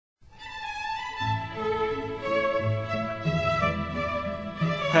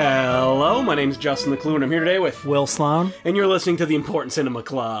Hello, my name's Justin the Clue, and I'm here today with Will Sloan. And you're listening to the Important Cinema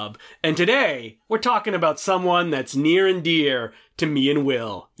Club. And today, we're talking about someone that's near and dear to me and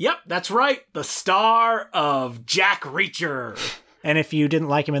Will. Yep, that's right, the star of Jack Reacher. And if you didn't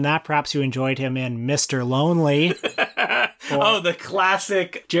like him in that, perhaps you enjoyed him in Mr. Lonely. The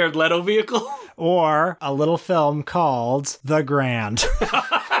classic Jared Leto vehicle? Or a little film called The Grand.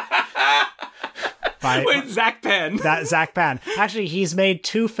 Wait, Zach Penn. Zach Penn. Actually, he's made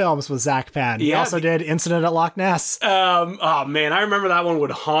 2 films with Zach Penn. He also did Incident at Loch Ness. Oh man, I remember that one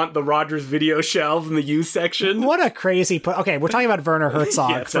would haunt the Rogers video shelf in the used section. What a crazy... Okay, we're talking about Werner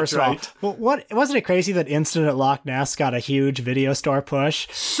Herzog, yes, first of right. all. Well, wasn't it crazy that Incident at Loch Ness got a huge video store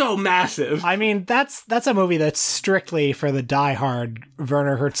push? So massive. I mean, that's a movie that's strictly for the diehard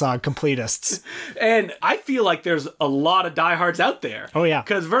Werner Herzog completists. And I feel like there's a lot of diehards out there. Oh, yeah.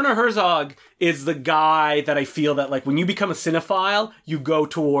 Because Werner Herzog is the guy that I feel that, like, when you become a cinephile, you go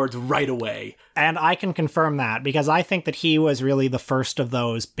towards right away. And I can confirm that, because I think that he was really the first of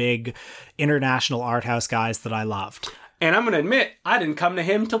those big international art house guys that I loved. And I'm going to admit, I didn't come to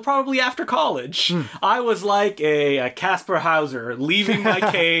him till probably after college. I was like a Casper Hauser, leaving my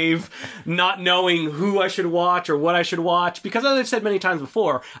cave, not knowing who I should watch or what I should watch. Because as I've said many times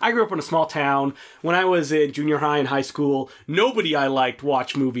before, I grew up in a small town. When I was in junior high and high school, nobody I liked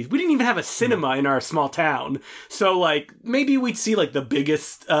watched movies. We didn't even have a cinema in our small town. So, like, maybe we'd see, like, the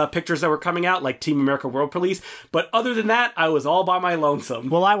biggest pictures that were coming out, like Team America World Police. But other than that, I was all by my lonesome.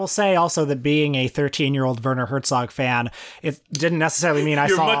 Well, I will say also that being a 13-year-old Werner Herzog fan, it didn't necessarily mean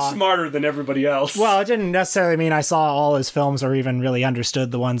You're much smarter than everybody else. Well, it didn't necessarily mean I saw all his films or even really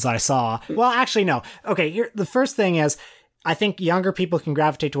understood the ones I saw. Well, actually, no. Okay, the first thing is, I think younger people can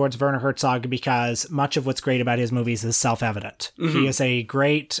gravitate towards Werner Herzog because much of what's great about his movies is self-evident. Mm-hmm. He is a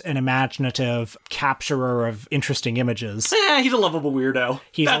great and imaginative capturer of interesting images. He's a lovable weirdo.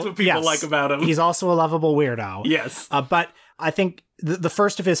 That's what people like about him. He's also a lovable weirdo. Yes. But I think the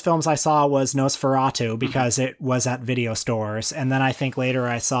first of his films I saw was Nosferatu because it was at video stores. And then I think later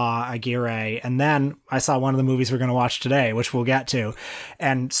I saw Aguirre. And then I saw one of the movies we're going to watch today, which we'll get to.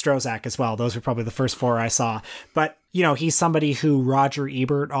 And Strozak as well. Those were probably the first 4 I saw. But, you know, he's somebody who Roger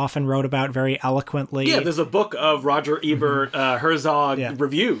Ebert often wrote about very eloquently. Yeah, there's a book of Roger Ebert Herzog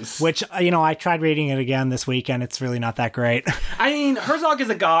reviews. Which, you know, I tried reading it again this week and it's really not that great. I mean, Herzog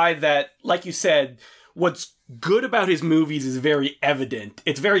is a guy that, like you said, what's good about his movies is very evident.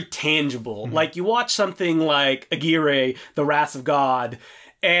 It's very tangible. Mm-hmm. Like, you watch something like Aguirre, The Wrath of God,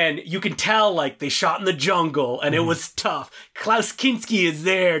 and you can tell, like, they shot in the jungle, and it was tough. Klaus Kinski is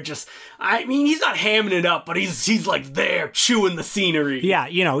there, I mean, he's not hamming it up, but he's like, there, chewing the scenery. Yeah,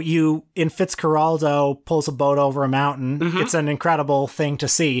 you know, in Fitzcarraldo pulls a boat over a mountain. Mm-hmm. It's an incredible thing to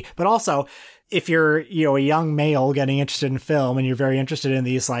see. But also, if you're, you know, a young male getting interested in film, and you're very interested in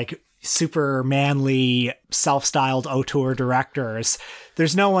these, like, super manly, self-styled auteur directors,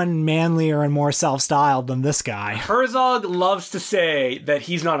 there's no one manlier and more self-styled than this guy. Herzog loves to say that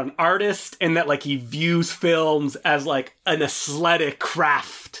he's not an artist and that, like, he views films as, like, an aesthetic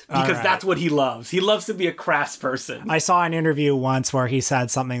craft because that's what he loves. He loves to be a craftsperson. I saw an interview once where he said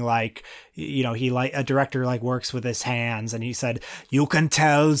something like, you know, a director, like, works with his hands, and he said, "You can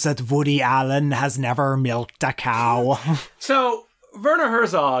tell that Woody Allen has never milked a cow." So, Werner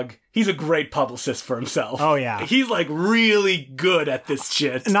Herzog, he's a great publicist for himself. Oh, yeah. He's, like, really good at this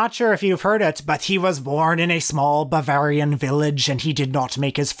shit. Not sure if you've heard it, but he was born in a small Bavarian village, and he did not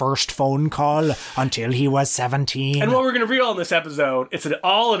make his first phone call until he was 17. And what we're going to read on this episode, it's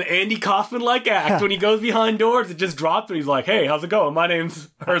all an Andy Kaufman-like act. When he goes behind doors, it just drops, and he's like, "Hey, how's it going? My name's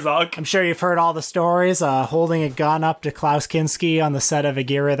Herzog." I'm sure you've heard all the stories, holding a gun up to Klaus Kinski on the set of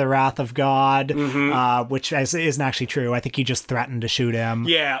Aguirre, The Wrath of God, which isn't actually true. I think he just threatened to shoot him.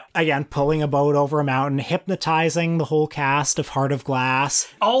 Yeah. Again, pulling a boat over a mountain, hypnotizing the whole cast of Heart of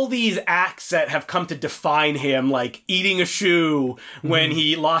Glass. All these acts that have come to define him, like eating a shoe when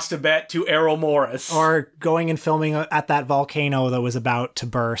he lost a bet to Errol Morris. Or going and filming at that volcano that was about to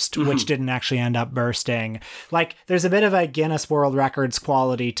burst, which didn't actually end up bursting. Like, there's a bit of a Guinness World Records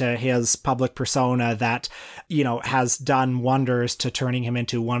quality to his public persona that, you know, has done wonders to turning him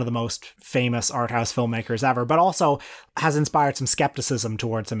into one of the most famous art house filmmakers ever, but also has inspired some skepticism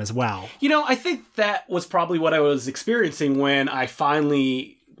towards him as well. You know, I think that was probably what I was experiencing when I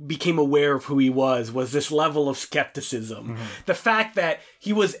finally became aware of who he was this level of skepticism. The fact that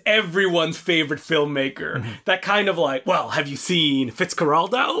he was everyone's favorite filmmaker. That kind of like, well, have you seen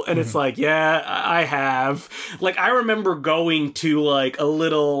Fitzcarraldo? And it's like, yeah, I have. Like, I remember going to like a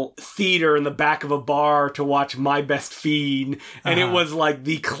little theater in the back of a bar to watch My Best Fiend, and it was like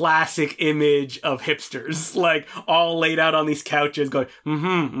the classic image of hipsters, like all laid out on these couches going,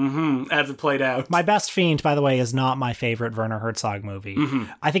 as it played out. My Best Fiend, by the way, is not my favorite Werner Herzog movie.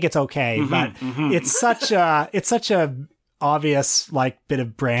 I think it's okay, but it's such a obvious like bit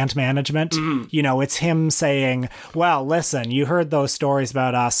of brand management. You know, it's him saying, well, listen, you heard those stories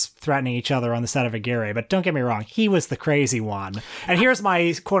about us threatening each other on the set of Aguirre, but don't get me wrong, he was the crazy one. And here's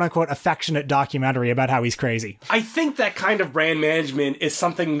my quote-unquote affectionate documentary about how he's crazy. I think that kind of brand management is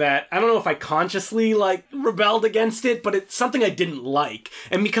something that, I don't know if I consciously like rebelled against it, but it's something I didn't like.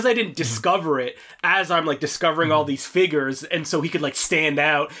 And because I didn't discover it as I'm like discovering all these figures, and so he could like stand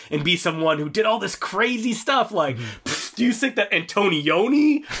out and be someone who did all this crazy stuff, like, do you think that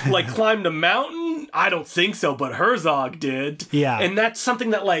Antonioni like climbed a mountain? I don't think so, but Herzog did. Yeah. And that's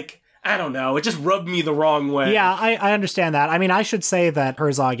something that like, I don't know, it just rubbed me the wrong way. Yeah, I understand that. I mean, I should say that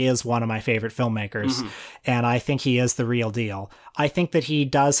Herzog is one of my favorite filmmakers, and I think he is the real deal. I think that he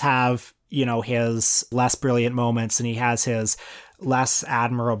does have, you know, his less brilliant moments, and he has his less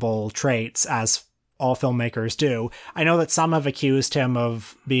admirable traits, as all filmmakers do. I know that some have accused him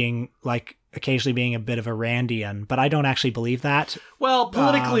of being like occasionally being a bit of a Randian, but I don't actually believe that. Well,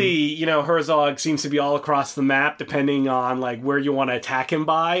 politically, you know, Herzog seems to be all across the map, depending on like where you want to attack him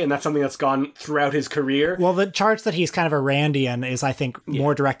by, and that's something that's gone throughout his career. Well, the charge that he's kind of a Randian is, I think,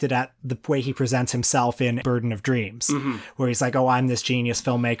 more directed at the way he presents himself in Burden of Dreams, where he's like, "Oh, I'm this genius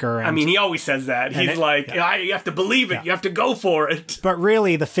filmmaker." And, I mean, he always says that. He's like, "You have to believe it. You have to go for it." But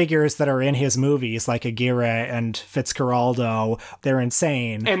really, the figures that are in his movies, like Aguirre and Fitzcarraldo, they're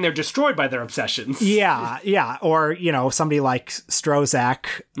insane, and they're destroyed by their obsessions. Yeah. Or, you know, somebody like Strozek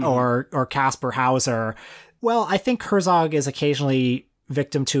or Kaspar Hauser. Well, I think Herzog is occasionally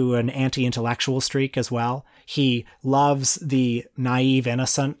victim to an anti-intellectual streak as well. He loves the naive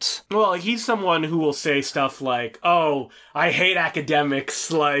innocent. Well, he's someone who will say stuff like, oh, I hate academics,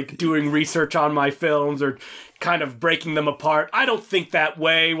 like doing research on my films or kind of breaking them apart. I don't think that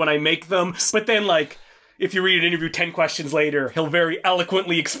way when I make them. But then, like, if you read an interview 10 questions later, he'll very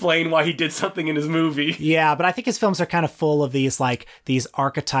eloquently explain why he did something in his movie. Yeah, but I think his films are kind of full of these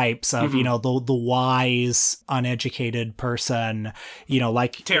archetypes of, you know, the wise, uneducated person, you know,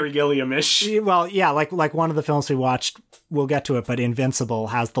 like Terry Gilliam-ish. Well, yeah, like one of the films we watched, we'll get to it, but Invincible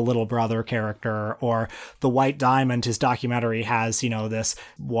has the little brother character, or The White Diamond, his documentary, has, you know, this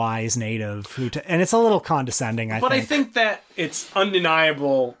wise native and it's a little condescending, I think. But I think that it's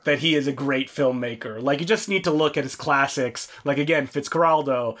undeniable that he is a great filmmaker. Like, you just need to look at his classics, like, again,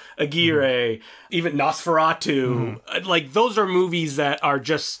 Fitzcarraldo, Aguirre, even Nosferatu. Like, those are movies that are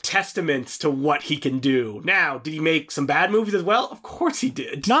just testaments to what he can do. Now, did he make some bad movies as well? Of course he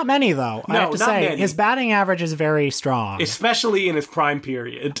did. Not many, though. No, I have to not say, many. His batting average is very strong. Especially in his prime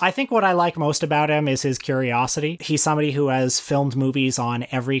period. I think what I like most about him is his curiosity. He's somebody who has filmed movies on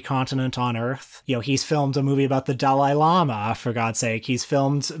every continent on Earth. You know, he's filmed a movie about the Dalai Lama, for God's sake. He's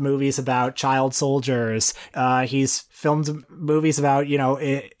filmed movies about child soldiers. He's filmed movies about, you know,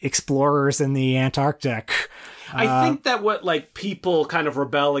 explorers in the Antarctic. I think that what, like, people kind of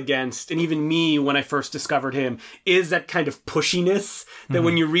rebel against, and even me when I first discovered him, is that kind of pushiness, that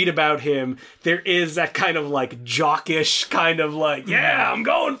when you read about him, there is that kind of, like, jockish kind of, like, yeah, I'm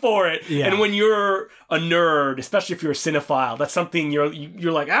going for it. Yeah. And when you're a nerd, especially if you're a cinephile, that's something you're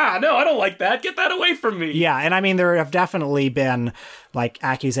like, no, I don't like that. Get that away from me. Yeah, and I mean, there have definitely been, like,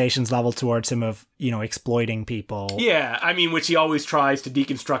 accusations leveled towards him of, you know, exploiting people. Yeah, I mean, which he always tries to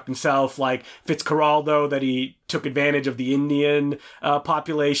deconstruct himself, like Fitzcarraldo, that he took advantage of the Indian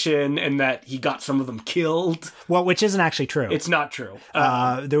population and that he got some of them killed. Well, which isn't actually true. It's not true.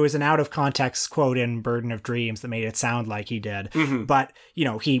 There was an out-of-context quote in Burden of Dreams that made it sound like he did. But, you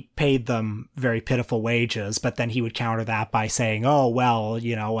know, he paid them very pitiful wages, but then he would counter that by saying, oh, well,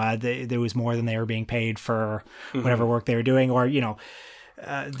 you know, there was more than they were being paid for whatever work they were doing, or, you know,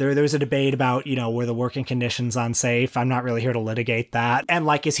 there was a debate about, you know, were the working conditions unsafe? I'm not really here to litigate that. And,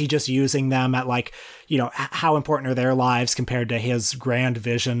 like, is he just using them at, like, you know, how important are their lives compared to his grand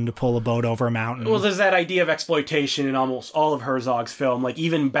vision to pull a boat over a mountain? Well, there's that idea of exploitation in almost all of Herzog's film. Like,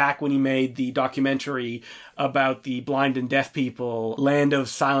 even back when he made the documentary about the blind and deaf people, Land of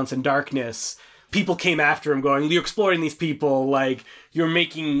Silence and Darkness, people came after him going, you're exploiting these people, like, you're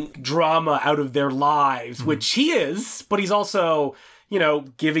making drama out of their lives, which he is, but he's also,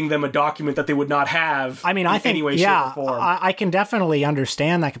 giving them a document that they would not have. I mean, I think, any way, shape, or form. I can definitely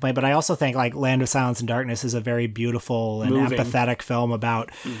understand that complaint, but I also think like Land of Silence and Darkness is a very beautiful and moving, empathetic film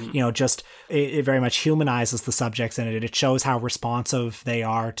about, just it very much humanizes the subjects in it. It shows how responsive they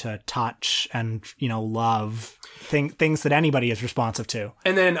are to touch and, love. Things that anybody is responsive to.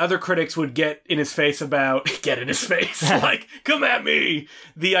 And then other critics would get in his face, like, come at me.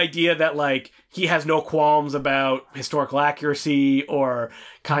 The idea that, like, he has no qualms about historical accuracy or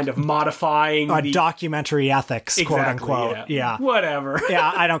kind of modifying documentary ethics, exactly, quote unquote. Yeah. Whatever.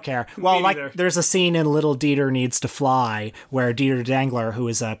 Yeah, I don't care. Well, like, there's a scene in Little Dieter Needs to Fly where Dieter Dangler, who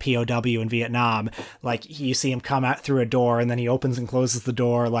is a POW in Vietnam, like, you see him come out through a door and then he opens and closes the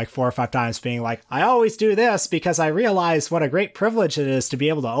door like 4 or 5 times, being like, I always do this because I realize what a great privilege it is to be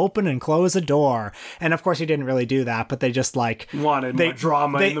able to open and close a door. And of course he didn't really do that, but they just like wanted more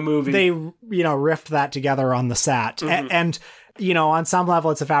drama in the movie. They riffed that together on the set. And on some level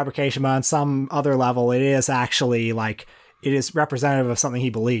it's a fabrication, but on some other level it is actually like, it is representative of something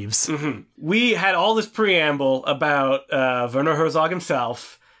he believes. We had all this preamble about Werner Herzog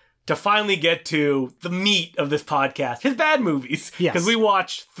himself to finally get to the meat of this podcast, his bad movies. Yes. Because we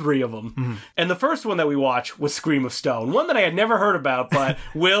watched 3 of them. And the first one that we watched was Scream of Stone, one that I had never heard about, but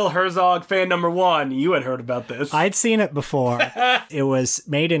Will Herzog, fan number 1, you had heard about this. I'd seen it before. It was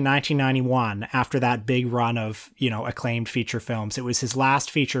made in 1991 after that big run of, acclaimed feature films. It was his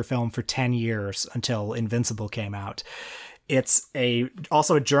last feature film for 10 years until Invincible came out. It's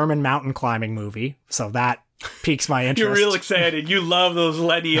also a German mountain climbing movie, so that piques my interest. You're real excited. You love those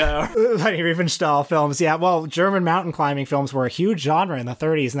Lenny Riefenstahl films. Yeah, well, German mountain climbing films were a huge genre in the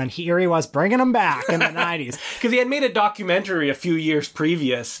 30s, and then here he was bringing them back in the 90s. Because he had made a documentary a few years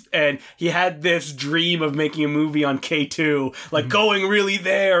previous, and he had this dream of making a movie on K2, like going really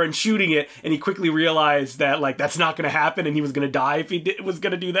there and shooting it, and he quickly realized that, like, that's not going to happen, and he was going to die if he was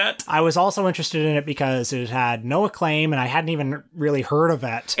going to do that. I was also interested in it because it had no acclaim, and I hadn't even really heard of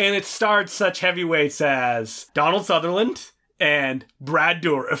it. And it starred such heavyweights as Donald Sutherland and Brad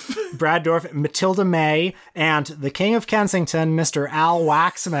Dourif. Matilda May, and the King of Kensington, Mr. Al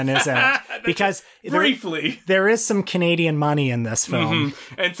Waxman, is in it. Because briefly, there is some Canadian money in this film.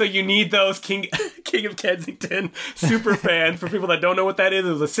 And so you need those King of Kensington super fans. For people that don't know what that is,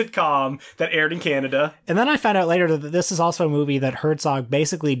 it was a sitcom that aired in Canada. And then I found out later that this is also a movie that Herzog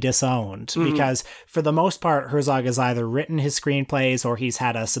basically disowned, because for the most part, Herzog has either written his screenplays or he's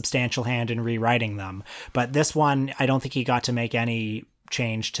had a substantial hand in rewriting them. But this one, I don't think he got to make any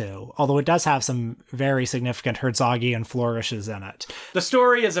change to, although it does have some very significant Herzogian flourishes in it. The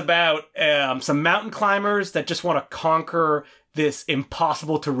story is about some mountain climbers that just want to conquer this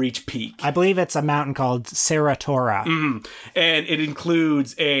impossible to reach peak. I believe it's a mountain called Seratora. And it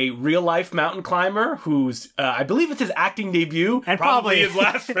includes a real life mountain climber who's, I believe it's his acting debut, and probably his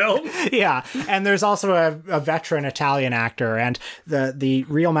last film. Yeah. And there's also a veteran Italian actor, and the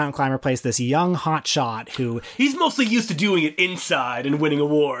real mountain climber plays this young hotshot who... He's mostly used to doing it inside and winning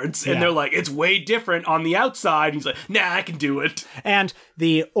awards. And they're like, it's way different on the outside. He's like, nah, I can do it. And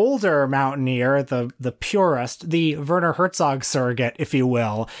the older mountaineer, the purist, the Werner Herzog surrogate, if you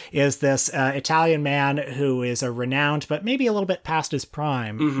will, is this Italian man who is a renowned, but maybe a little bit past his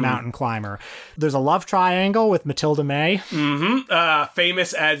prime, mountain climber. There's a love triangle with Matilda May.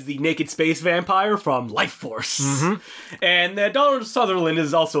 Famous as the naked space vampire from Life Force. And Donald Sutherland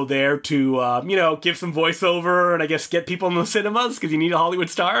is also there to, give some voiceover and I guess get people in the cinemas because you need a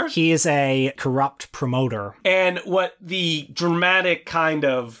Hollywood star. He is a corrupt promoter. And what the dramatic kind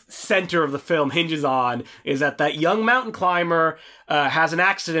of center of the film hinges on is that young mountain climber has an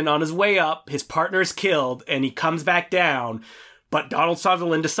accident on his way up, his partner is killed, and he comes back down. But Donald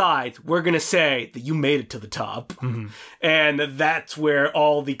Sutherland decides, we're going to say that you made it to the top. And that's where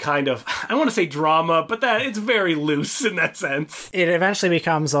all the kind of, I don't want to say drama, but that it's very loose in that sense. It eventually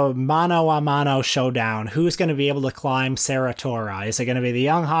becomes a mano-a-mano showdown. Who's going to be able to climb Seratora? Is it going to be the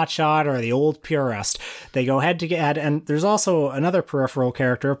young hotshot or the old purist? They go head to head, and there's also another peripheral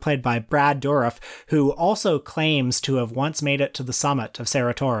character played by Brad Dourif, who also claims to have once made it to the summit of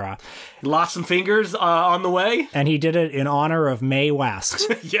Seratora. He lost some fingers on the way. And he did it in honor of Mae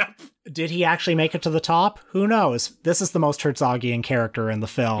West. Yep. Did he actually make it to the top? Who knows? This is the most Herzogian character in the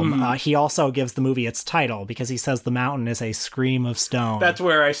film. He also gives the movie its title because he says the mountain is a scream of stone. That's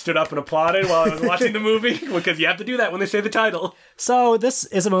where I stood up and applauded while I was watching the movie, because you have to do that when they say the title. So this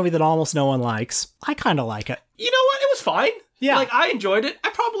is a movie that almost no one likes. I kind of like it. You know what? It was fine. Yeah. Like, I enjoyed it. I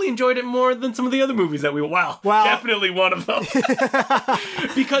probably enjoyed it more than some of the other movies that well, definitely one of them.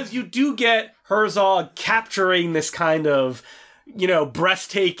 Because you do get Herzog capturing this kind of,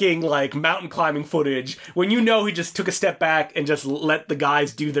 breathtaking, like, mountain climbing footage when you know he just took a step back and just let the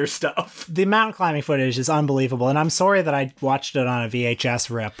guys do their stuff. The mountain climbing footage is unbelievable, and I'm sorry that I watched it on a VHS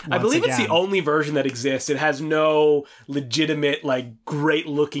rip. I believe it's the only version that exists. It has no legitimate, like,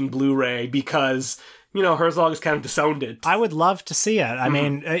 great-looking Blu-ray because... Herzog has kind of disowned it. I would love to see it. I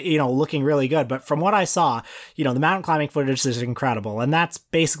mean, looking really good. But from what I saw, the mountain climbing footage is incredible. And that's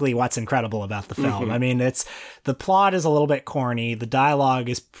basically what's incredible about the film. I mean, the plot is a little bit corny. The dialogue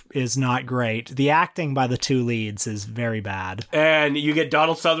is not great. The acting by the two leads is very bad. And you get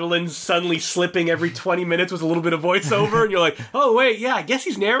Donald Sutherland suddenly slipping every 20 minutes with a little bit of voiceover. And you're like, oh, wait, yeah, I guess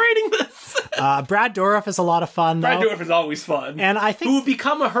he's narrating this. Brad Dourif is a lot of fun, though. Brad Dourif is always fun. And I think... Who will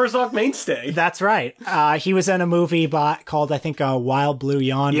become a Herzog mainstay. That's right. He was in a movie called, I think, Wild Blue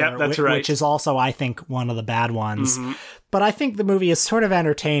Yonder. Yep, that's right. Which is also, I think, one of the bad ones. But I think the movie is sort of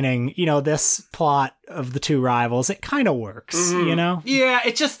entertaining. This plot of the two rivals, it kind of works, Yeah,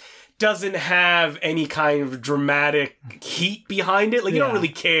 it just doesn't have any kind of dramatic heat behind it. Like, you don't really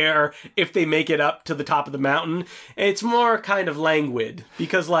care if they make it up to the top of the mountain. It's more kind of languid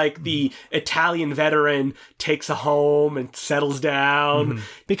because, like, the Italian veteran takes a home and settles down.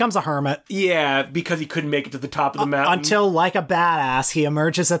 Becomes a hermit. Yeah, because he couldn't make it to the top of the mountain. Until, like a badass, he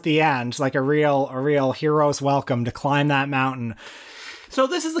emerges at the end, like a real hero's welcome to climb that mountain. So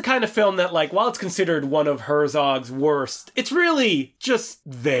this is the kind of film that, like, while it's considered one of Herzog's worst, it's really just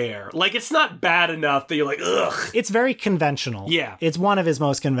there. Like, it's not bad enough that you're like, ugh. It's very conventional. Yeah. It's one of his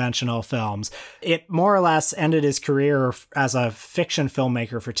most conventional films. It more or less ended his career as a fiction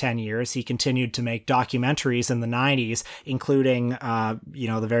filmmaker for 10 years. He continued to make documentaries in the 90s, including,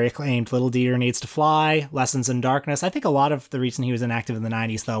 the very acclaimed Little Dieter Needs to Fly, Lessons in Darkness. I think a lot of the reason he was inactive in the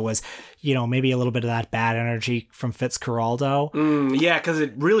 90s, though, was, maybe a little bit of that bad energy from Fitzcarraldo. Yeah, because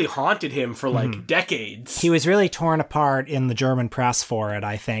it really haunted him for like decades. He was really torn apart in the German press for it,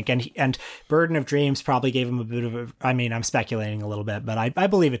 I think. And Burden of Dreams probably gave him a bit of I'm speculating a little bit, but I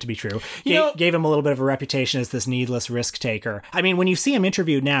believe it to be true. Gave him a little bit of a reputation as this needless risk taker. I mean, when you see him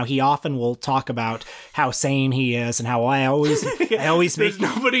interviewed now, he often will talk about how sane he is and how I always There's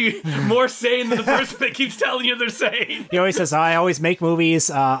nobody more sane than the person that keeps telling you they're sane. He always says, I always make movies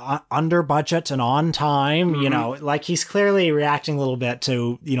under budget and on time. Like he's clearly reacting a little bit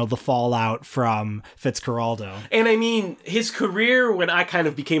to, the fallout from Fitzcarraldo. And I mean, his career, when I kind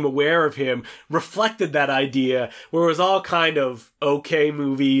of became aware of him, reflected that idea where it was all kind of okay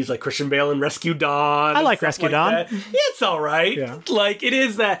movies like Christian Bale and Rescue Dawn. I like Rescue Dawn. That. It's all right. Yeah. Like, it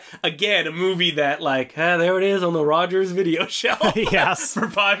is that, again, a movie that, like, there it is on the Rogers video shelf. Yes. For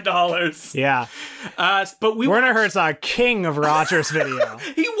 $5. Yeah. But Werner Herzog, king of Rogers Video.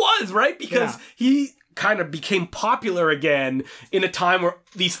 He was, right? Because he kind of became popular again in a time where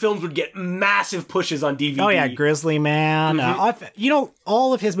these films would get massive pushes on DVD. Oh yeah, Grizzly Man.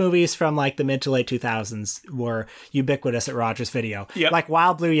 All of his movies from like the mid to late 2000s were ubiquitous at Rogers Video. Yep. Like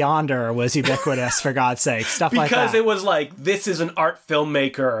Wild Blue Yonder was ubiquitous, for God's sake. Stuff like that. Because it was like, this is an art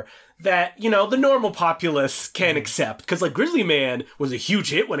filmmaker that, the normal populace can't accept. Because, like, Grizzly Man was a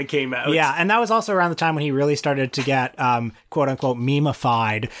huge hit when it came out. Yeah, and that was also around the time when he really started to get, quote-unquote,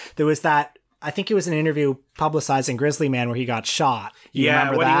 meme-ified. There was that, I think it was an interview publicizing Grizzly Man where he got shot. You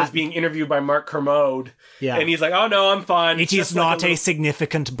remember when that? He was being interviewed by Mark Kermode. Yeah. And he's like, oh, no, I'm fine. It is not a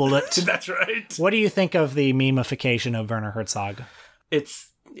significant bullet. That's right. What do you think of the memification of Werner Herzog?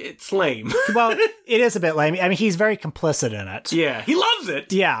 It's lame. Well, it is a bit lame. I mean, he's very complicit in it. Yeah, he loves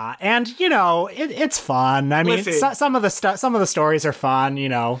it. Yeah, and it's fun. I mean, some of the stories are fun.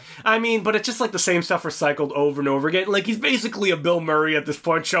 I mean, but it's just like the same stuff recycled over and over again. Like, he's basically a Bill Murray at this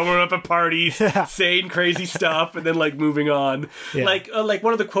point, showing up at parties, saying crazy stuff, and then like moving on. Yeah. Like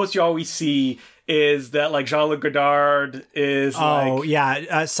one of the quotes you always see is that, like, Jean-Luc Godard is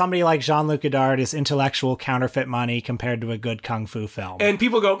somebody like Jean-Luc Godard is intellectual counterfeit money compared to a good kung fu film. And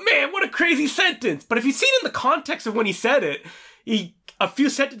people go, man, what a crazy sentence. But if you see it in the context of when he said it, a few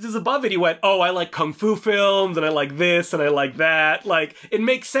sentences above it, he went, oh, I like kung fu films, and I like this, and I like that. Like, it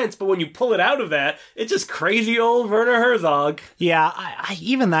makes sense, but when you pull it out of that, it's just crazy old Werner Herzog. Yeah, I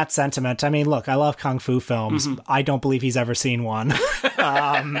even that sentiment. I mean, look, I love kung fu films. I don't believe he's ever seen one.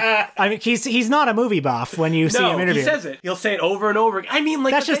 I mean, he's not a movie buff when you see him interviewed. He says it. He'll say it over and over again. I mean,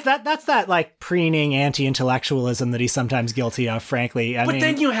 like... That's that, like, preening anti-intellectualism that he's sometimes guilty of, frankly. But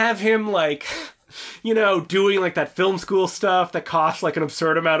then you have him, like... doing like that film school stuff that costs like an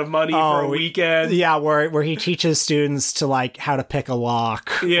absurd amount of money for a weekend. Yeah, where he teaches students to like how to pick a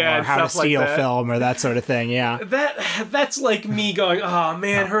lock, or how to steal film, or that sort of thing. Yeah, that's like me going, oh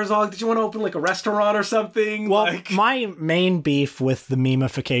man, Herzog, did you want to open like a restaurant or something? Well, my main beef with the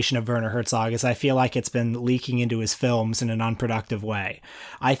memification of Werner Herzog is I feel like it's been leaking into his films in an unproductive way.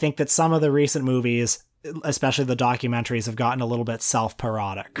 I think that some of the recent movies, especially the documentaries, have gotten a little bit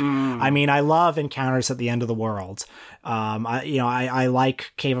self-parodic. I mean, I love Encounters at the End of the World. I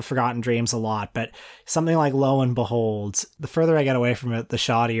like Cave of Forgotten Dreams a lot, but something like Lo and Behold, the further I get away from it, the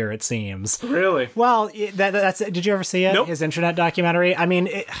shoddier it seems. Really? Well, that's. Did you ever see it? Nope. His internet documentary? I mean,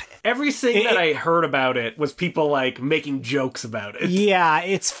 everything that I heard about it was people like making jokes about it. Yeah,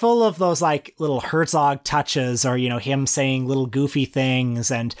 it's full of those like little Herzog touches, or him saying little goofy things,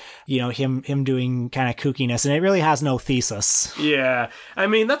 and him doing kind of kookiness, and it really has no thesis. Yeah, I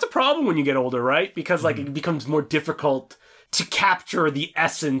mean that's a problem when you get older, right? Because like it becomes more difficult to capture the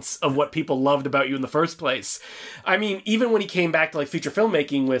essence of what people loved about you in the first place. I mean, even when he came back to like feature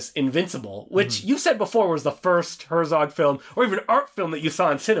filmmaking with Invincible, which you said before was the first Herzog film, or even art film that you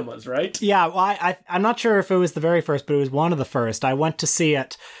saw in cinemas, right? Yeah, well, I'm not sure if it was the very first, but it was one of the first. I went to see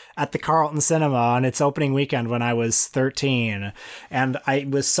it at the Carlton Cinema on its opening weekend when I was 13. And I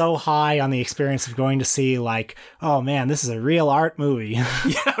was so high on the experience of going to see like, oh man, this is a real art movie.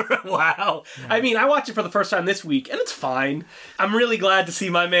 Yeah, wow. Yeah. I mean, I watched it for the first time this week, and it's fine. I'm really glad to see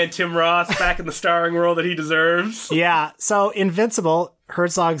my man Tim Roth back in the starring role that he deserves. Yeah, so Invincible,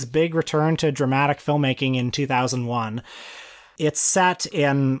 Herzog's big return to dramatic filmmaking in 2001. It's set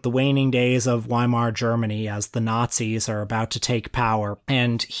in the waning days of Weimar Germany as the Nazis are about to take power.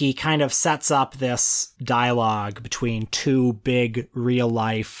 And he kind of sets up this dialogue between two big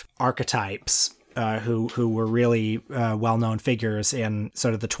real-life archetypes who were really well-known figures in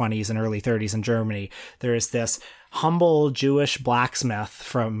sort of the 20s and early 30s in Germany. There is this humble Jewish blacksmith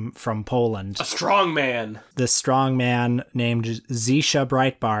from Poland. A strong man. This strong man named Zisha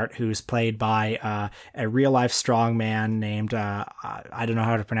Breitbart, who's played by a real-life strong man named, I don't know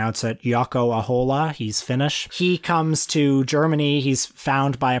how to pronounce it, Yoko Ahola. He's Finnish. He comes to Germany. He's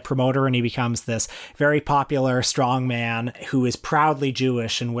found by a promoter, and he becomes this very popular strong man who is proudly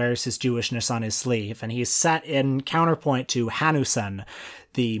Jewish and wears his Jewishness on his sleeve. And he's set in counterpoint to Hanussen,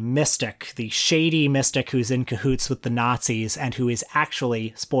 the mystic, the shady mystic who's in cahoots with the Nazis and who is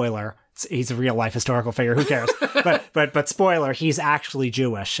actually, spoiler, he's a real life historical figure, who cares? but spoiler, he's actually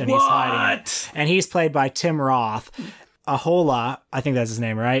Jewish and he's hiding it. And he's played by Tim Roth. Ahola, I think that's his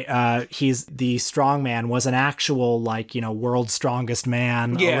name, right? He's the strongman, was an actual world's strongest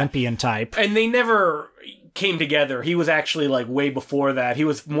man, Olympian type. And they never came together. He was actually way before that. He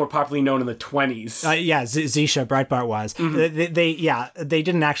was more popularly known in the 20s. Zisha Breitbart was. Mm-hmm. They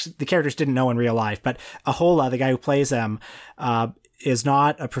didn't actually, the characters didn't know in real life, but Ahola, the guy who plays him, is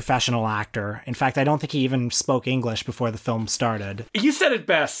not a professional actor. In fact, I don't think he even spoke English before the film started. You said it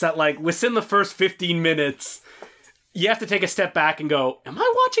best, that within the first 15 minutes, you have to take a step back and go, am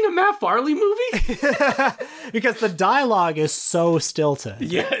I watching a Matt Farley movie? Because the dialogue is so stilted.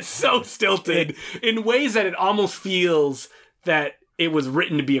 Yeah, it's so stilted in ways that it almost feels that it was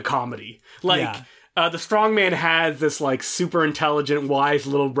written to be a comedy. The strongman has this super intelligent, wise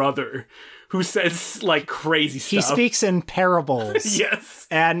little brother who says crazy stuff. He speaks in parables. Yes.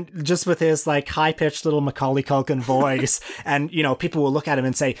 And just with his high-pitched little Macaulay Culkin voice. And, people will look at him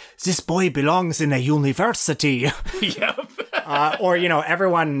and say, this boy belongs in a university. Yep. Or,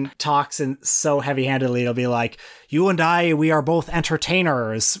 everyone talks in so heavy-handedly. It'll be like, you and I, we are both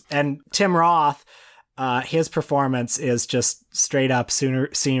entertainers. And Tim Roth, his performance is just straight up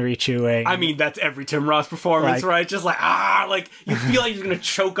scenery chewing. I mean, that's every Tim Roth performance, right? Just you feel like he's going to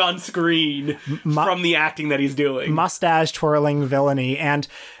choke on screen from the acting that he's doing. Mustache twirling villainy. And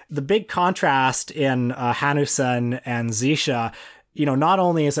the big contrast in Hanussen and Zisha, not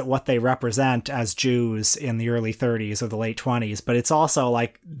only is it what they represent as Jews in the early 30s or the late 20s, but it's also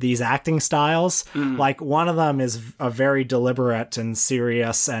these acting styles. One of them is a very deliberate and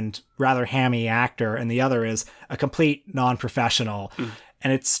serious and rather hammy actor, and the other is a complete non-professional.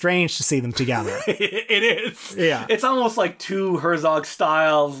 And it's strange to see them together. It is. Yeah. It's almost like two Herzog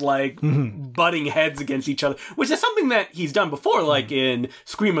styles, butting heads against each other, which is something that he's done before, in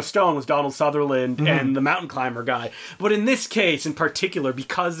Scream of Stone with Donald Sutherland and the mountain climber guy. But in this case, in particular,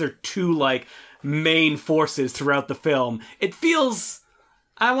 because they're two, main forces throughout the film, it feels,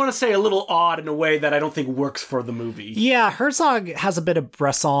 I want to say, a little odd in a way that I don't think works for the movie. Yeah, Herzog has a bit of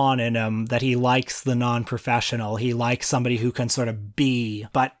Bresson in him, that he likes the non-professional. He likes somebody who can sort of be.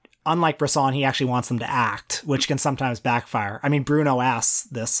 But unlike Bresson, he actually wants them to act, which can sometimes backfire. I mean, Bruno S.,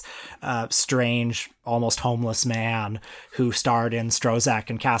 this strange, almost homeless man who starred in Strozek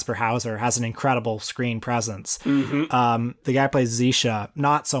and Kaspar Hauser, has an incredible screen presence. The guy who plays Zisha,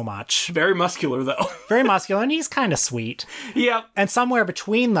 not so much. Very muscular, though. Very muscular, and he's kind of sweet. Yeah. And somewhere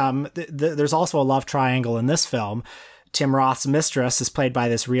between them, there's also a love triangle in this film. Tim Roth's mistress is played by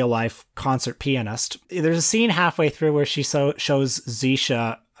this real-life concert pianist. There's a scene halfway through where she shows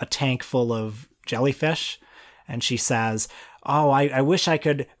Zisha a tank full of jellyfish, and she says, "Oh, I wish I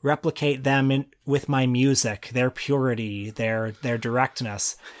could replicate them with my music, their purity, their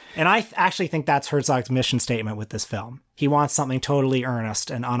directness." And I actually think that's Herzog's mission statement with this film. He wants something totally earnest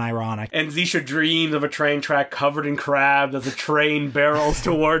and unironic. And Zisha dreams of a train track covered in crabs as the train barrels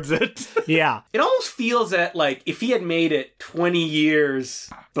towards it. Yeah. It almost feels that, like, if he had made it 20 years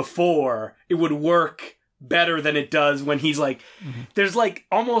before, it would work better than it does when he's like, there's like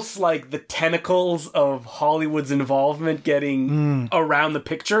almost like the tentacles of Hollywood's involvement getting around the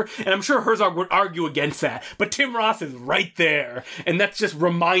picture. And I'm sure Herzog would argue against that. But Tim Roth is right there. And that's just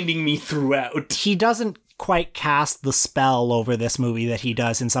reminding me throughout. He doesn't quite cast the spell over this movie that he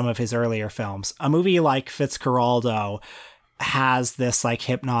does in some of his earlier films. A movie like Fitzcarraldo has this like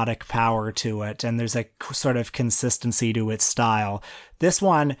hypnotic power to it, and there's a sort of consistency to its style. This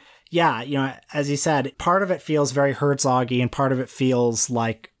one, yeah, you know, as you said, part of it feels very Herzog-y and part of it feels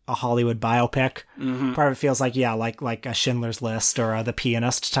like a Hollywood biopic. Part of it feels like, yeah, like a Schindler's List or a The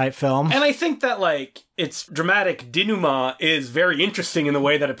Pianist type film. And I think that, like, its dramatic denouement is very interesting in the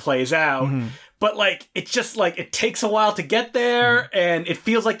way that it plays out. But, like, it's just, like, it takes a while to get there, and it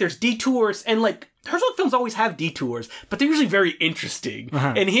feels like there's detours, and, like, Herzog films always have detours, but they're usually very interesting.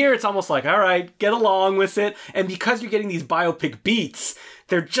 And here it's almost like, all right, get along with it, and because you're getting these biopic beats,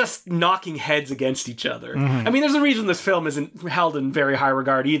 they're just knocking heads against each other. I mean, there's a reason this film isn't held in very high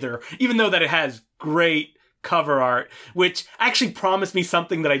regard either, even though that it has great cover art, which actually promised me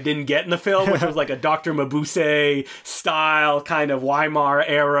something that I didn't get in the film, which was like a Dr. Mabuse style kind of Weimar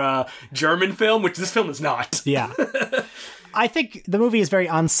era German film, which this film is not. Yeah. I think the movie is very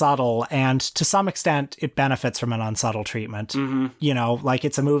unsubtle, and to some extent it benefits from an unsubtle treatment. You know, like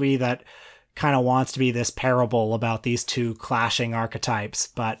it's a movie that kind of wants to be this parable about these two clashing archetypes,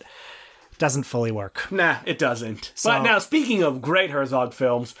 but doesn't fully work. Nah, it doesn't. But now, speaking of great Herzog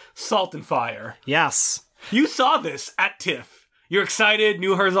films, Salt and Fire. Yes. You saw this at TIFF. You're excited?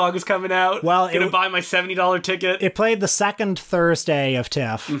 New Herzog is coming out? Well, gonna buy my $70 ticket? It played the second Thursday of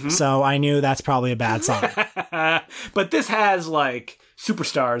TIFF, so I knew that's probably a bad sign. But this has, like,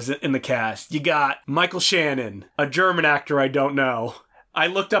 superstars in the cast. You got Michael Shannon, a German actor I don't know. I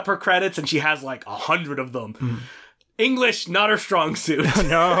looked up her credits, and she has, like, 100 of them. English, not her strong suit.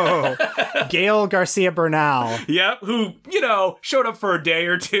 No. Gail Garcia Bernal. Yep, who, you know, showed up for a day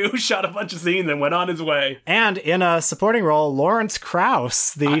or two, shot a bunch of scenes, and went on his way. And in a supporting role, Lawrence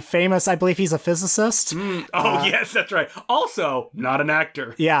Krauss, the famous, I believe he's a physicist. Yes, that's right. Also, not an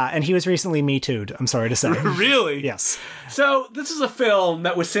actor. Yeah, and he was recently Me Too'd, I'm sorry to say. Really? Yes. So, this is a film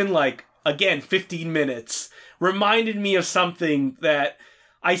that was in, like, again, 15 minutes. Reminded me of something that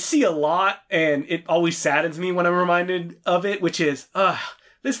I see a lot, and it always saddens me when I'm reminded of it, which is,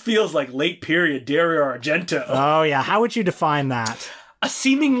 this feels like late period Dario Argento. Oh, yeah. How would you define that? A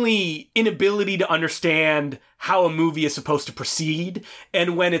seemingly inability to understand how a movie is supposed to proceed,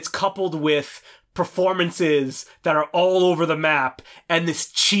 and when it's coupled with performances that are all over the map, and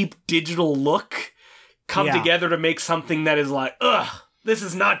this cheap digital look come together to make something that is like, this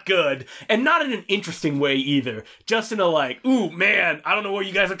is not good. And not in an interesting way either. Just in a like, ooh, man, I don't know what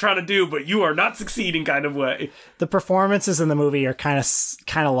you guys are trying to do, but you are not succeeding kind of way. The performances in the movie are kind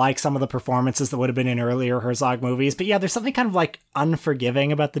of like some of the performances that would have been in earlier Herzog movies. But yeah, there's something kind of like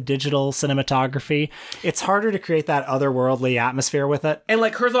unforgiving about the digital cinematography. It's harder to create that otherworldly atmosphere with it. And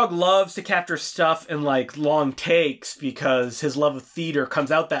like Herzog loves to capture stuff in like long takes because his love of theater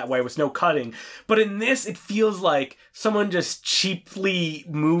comes out that way with no cutting. But in this, it feels like someone just cheaply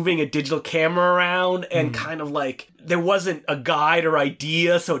moving a digital camera around and kind of like there wasn't a guide or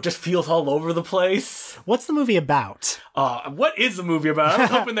idea, so it just feels all over the place. What's the movie about? What is the movie about? I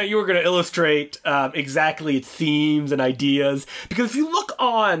was hoping that you were going to illustrate exactly its themes and ideas. Because if you look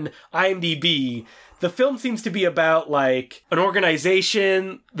on IMDb, the film seems to be about, like, an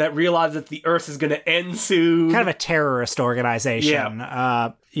organization that realizes that the Earth is going to end soon. Kind of a terrorist organization.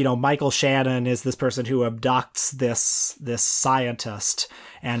 Yeah. Michael Shannon is this person who abducts this scientist,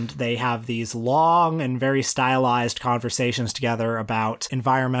 and they have these long and very stylized conversations together about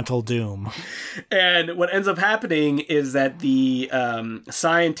environmental doom. And what ends up happening is that the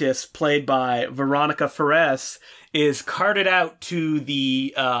scientist, played by Veronica Ferres, is carted out to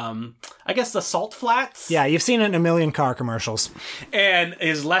the, I guess the salt flats. Yeah, you've seen it in a million car commercials. And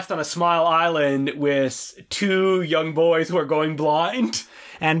is left on a small island with 2 young boys who are going blind.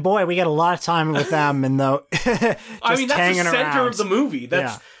 And boy, we get a lot of time with them in the I mean, that's the center around. of the movie.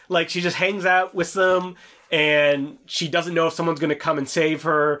 That's like, she just hangs out with them, and she doesn't know if someone's going to come and save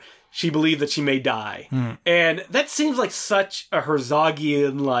her. She believes that she may die. And that seems like such a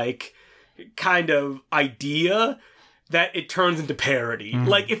Herzogian, like, kind of idea that it turns into parody.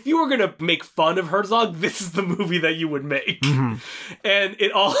 Like, if you were going to make fun of Herzog, this is the movie that you would make. And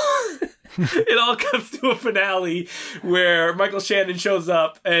it all... it all comes to a finale where Michael Shannon shows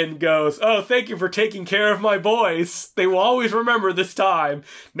up and goes, "Oh, thank you for taking care of my boys. They will always remember this time.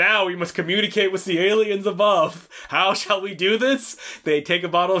 Now we must communicate with the aliens above. How shall we do this?" They take a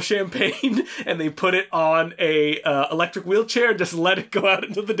bottle of champagne and they put it on a electric wheelchair and just let it go out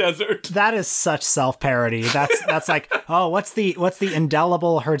into the desert. That is such self-parody. That's like, oh, what's the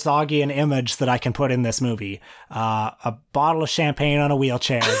indelible Herzogian image that I can put in this movie? A bottle of champagne on a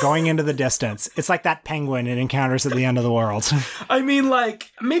wheelchair going into the distance. It's like that penguin in Encounters at the End of the World. I mean,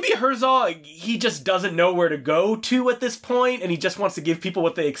 like, maybe Herzog, he just doesn't know where to go to at this point, and he just wants to give people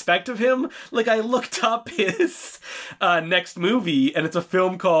what they expect of him. Like, I looked up his next movie, and it's a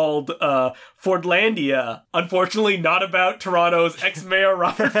film called Fordlandia. Unfortunately, not about Toronto's ex-mayor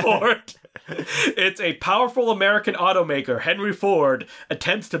Robert Ford. It's a powerful American automaker, Henry Ford,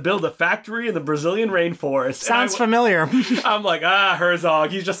 attempts to build a factory in the Brazilian rainforest. Sounds familiar. I'm like,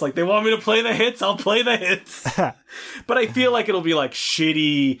 Herzog. He's just like, they want me to play the hits, I'll play the hits. But I feel like it'll be like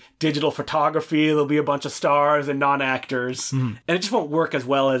shitty digital photography. There'll be a bunch of stars and non-actors. And it just won't work as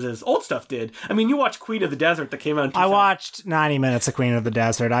well as his old stuff did. I mean, you watched Queen of the Desert that came out in 2000. I watched 90 minutes of Queen of the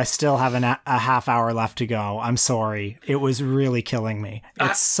Desert. I still have a half hour left to go. I'm sorry. It was really killing me.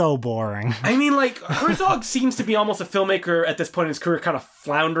 It's so boring. I mean, like, Herzog seems to be almost a filmmaker at this point in his career, kind of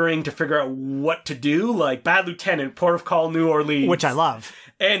floundering to figure out what to do. Like Bad Lieutenant, Port of Call, New Orleans. Which I love.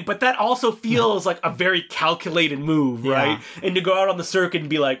 But that also feels like a very calculated move, right? And to go out on the circuit and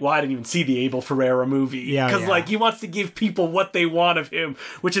be like, well, I didn't even see the Abel Ferrara movie. Because, like, he wants to give people what they want of him,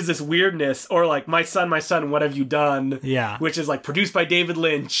 which is this weirdness. Or, like, My Son, What Have You Done? Yeah. Which is, like, produced by David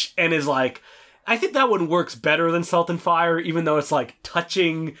Lynch and is, like... I think that one works better than Salt and Fire, even though it's, like,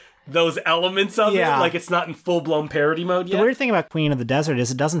 touching... those elements of it, like it's not in full-blown parody mode yet. The weird thing about Queen of the Desert is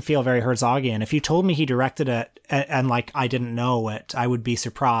it doesn't feel very Herzogian. If you told me he directed it and like I didn't know it, I would be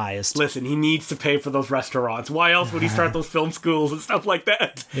surprised. Listen, he needs to pay for those restaurants. Why else would he start those film schools and stuff like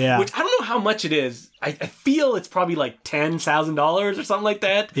that? Yeah. Which I don't know how much it is. I feel it's probably like $10,000 or something like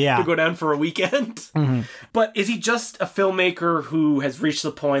that to go down for a weekend. But is he just a filmmaker who has reached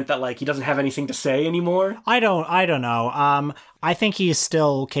the point that like he doesn't have anything to say anymore? I don't know. I think he's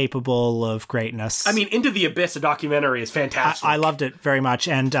still capable of greatness. I mean, Into the Abyss, a documentary, is fantastic. I loved it very much.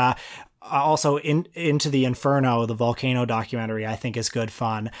 And also, Into the Inferno, the volcano documentary, I think is good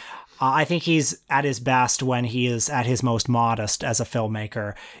fun. I think he's at his best when he is at his most modest as a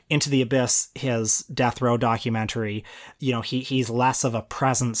filmmaker. Into the Abyss, his Death Row documentary, you know, he's less of a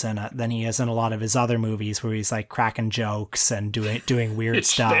presence in it than he is in a lot of his other movies where he's like cracking jokes and doing weird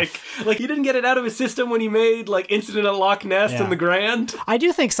stuff. Shtick. Like, he didn't get it out of his system when he made like Incident at Loch Ness and The Grand. I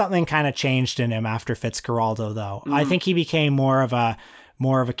do think something kind of changed in him after Fitzcarraldo, though. I think he became more of a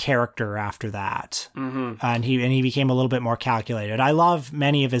character after that. And he became a little bit more calculated. I love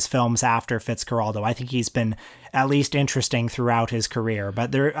many of his films after Fitzcarraldo. I think he's been at least interesting throughout his career,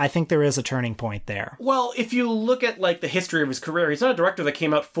 but I think there is a turning point there. Well, if you look at like the history of his career, he's not a director that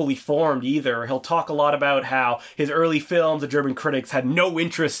came out fully formed either. He'll talk a lot about how his early films, the German critics had no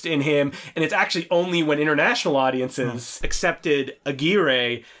interest in him, and it's actually only when international audiences accepted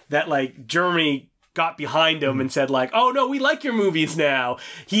Aguirre that like Germany got behind him and said like, oh no, we like your movies now.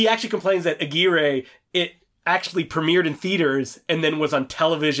 He actually complains that Aguirre, it actually premiered in theaters and then was on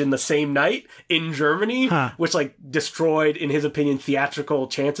television the same night in Germany, which like destroyed, in his opinion, theatrical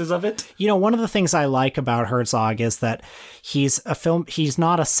chances of it. You know, one of the things I like about Herzog is that he's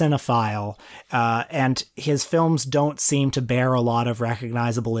not a cinephile, and his films don't seem to bear a lot of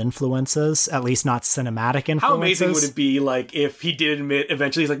recognizable influences, at least not cinematic influences. How amazing would it be like if he did admit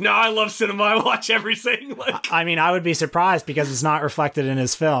eventually he's like, no, I love cinema, I watch everything. Like, I mean, I would be surprised because it's not reflected in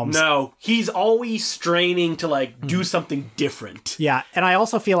his films. No, he's always straining to like do something different. Yeah, and I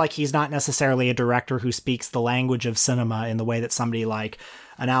also feel like he's not necessarily a director who speaks the language of cinema in the way that somebody like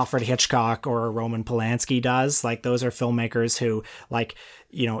an Alfred Hitchcock or a Roman Polanski does. Like, those are filmmakers who, like,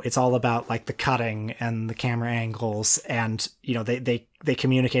 it's all about like the cutting and the camera angles, and they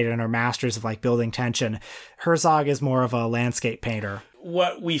communicate and are masters of like building tension. Herzog is more of a landscape painter.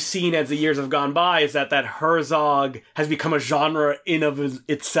 What we've seen as the years have gone by is that Herzog has become a genre in of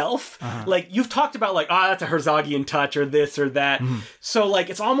itself. Like, you've talked about like, that's a Herzogian touch or this or that. So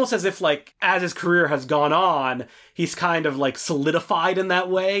like, it's almost as if like, as his career has gone on, he's kind of like solidified in that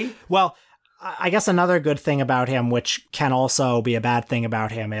way. Well, I guess another good thing about him, which can also be a bad thing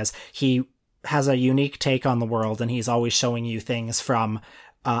about him, is he has a unique take on the world, and he's always showing you things from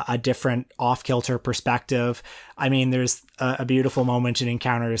a different off-kilter perspective. I mean, there's a beautiful moment in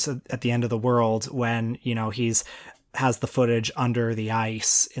Encounters at the End of the World when, he's has the footage under the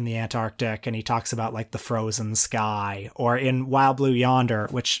ice in the Antarctic, and he talks about like the frozen sky. Or in Wild Blue Yonder,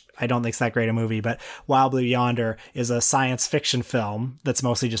 which I don't think is that great a movie, but Wild Blue Yonder is a science fiction film that's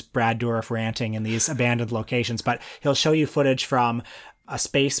mostly just Brad Dourif ranting in these abandoned locations, but he'll show you footage from a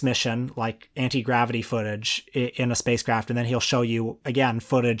space mission, like anti-gravity footage in a spacecraft, and then he'll show you again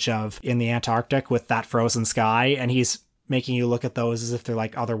footage of in the Antarctic with that frozen sky, and he's making you look at those as if they're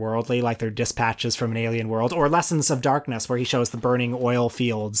like otherworldly, like they're dispatches from an alien world. Or Lessons of Darkness, where he shows the burning oil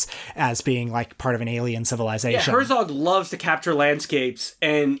fields as being like part of an alien civilization. Yeah, Herzog loves to capture landscapes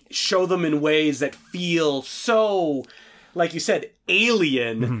and show them in ways that feel so, like you said,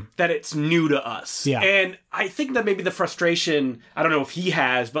 alien, that it's new to us. Yeah. And I think that maybe the frustration, I don't know if he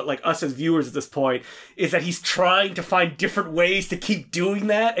has, but like us as viewers at this point, is that he's trying to find different ways to keep doing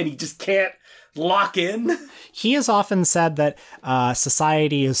that, and he just can't lock in. He has often said that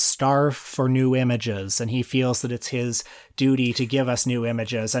society is starved for new images, and he feels that it's his duty to give us new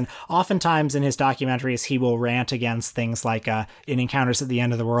images. And oftentimes in his documentaries, he will rant against things like in Encounters at the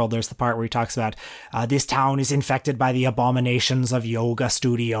End of the World, there's the part where he talks about this town is infected by the abominations of yoga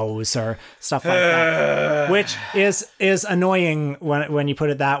studios or stuff like that, which is annoying when you put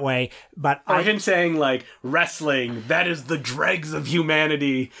it that way. But or him saying like, wrestling, that is the dregs of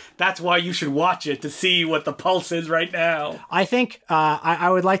humanity. That's why you should watch it, to see what the pulse is right now. I think I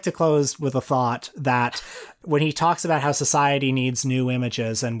would like to close with a thought that when he talks about how society needs new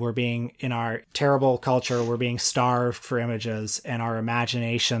images, and we're being, in our terrible culture, we're being starved for images, and our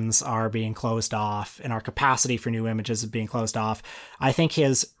imaginations are being closed off, and our capacity for new images is being closed off, I think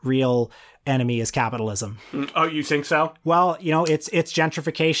his real enemy is capitalism. Oh, you think so? Well, it's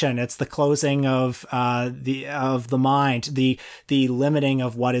gentrification. It's the closing of the mind, the limiting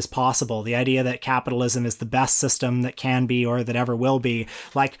of what is possible. The idea that capitalism is the best system that can be or that ever will be.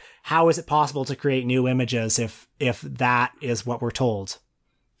 Like, how is it possible to create new images if that is what we're told?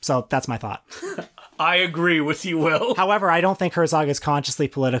 So that's my thought. I agree with you, Will. However, I don't think Herzog is consciously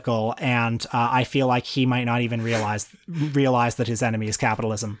political, and I feel like he might not even realize that his enemy is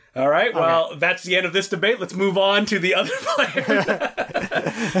capitalism. All right, well, that's the end of this debate. Let's move on to the other players.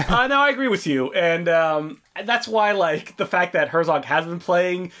 No, I agree with you, and that's why, like, the fact that Herzog has been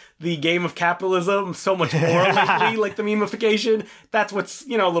playing the game of capitalism so much more lately, like the memification, that's what's,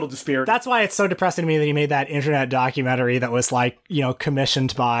 a little dispiriting. That's why it's so depressing to me that he made that internet documentary that was, like,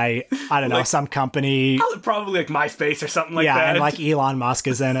 commissioned by, I don't know, some company. Probably, like, MySpace or something like that. Yeah, and, like, Elon Musk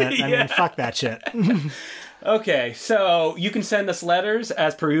is in it. I mean, fuck that shit. Okay, so you can send us letters,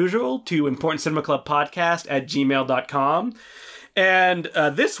 as per usual, to importantcinemaclubpodcast@gmail.com. And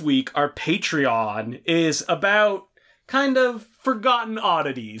this week, our Patreon is about kind of forgotten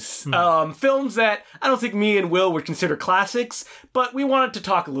oddities. Films that I don't think me and Will would consider classics, but we wanted to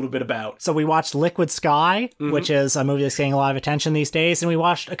talk a little bit about. So we watched Liquid Sky, which is a movie that's getting a lot of attention these days, and we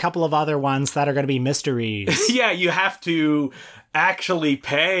watched a couple of other ones that are going to be mysteries. Yeah, you have to actually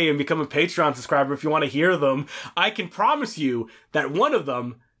pay and become a Patreon subscriber if you want to hear them. I can promise you that one of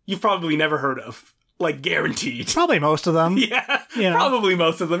them you've probably never heard of. Like, guaranteed. Probably most of them. Yeah, probably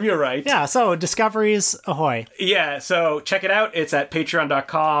most of them. You're right. Yeah, so Discoveries, ahoy. Yeah, so check it out. It's at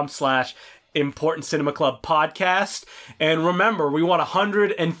patreon.com/Important Cinema Club Podcast. And remember, we want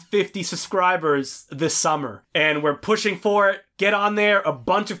 150 subscribers this summer. And we're pushing for it. Get on there. A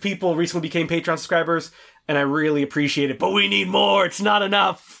bunch of people recently became Patreon subscribers, and I really appreciate it. But we need more. It's not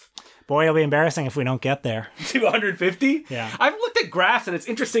enough. Boy, it'll be embarrassing if we don't get there. 250? Yeah. I've looked at graphs, and it's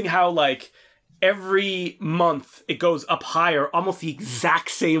interesting how, like, every month it goes up higher, almost the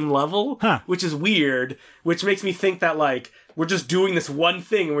exact same level, which is weird, which makes me think that, like, we're just doing this one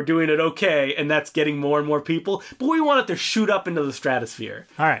thing and we're doing it okay, and that's getting more and more people. But we want it to shoot up into the stratosphere.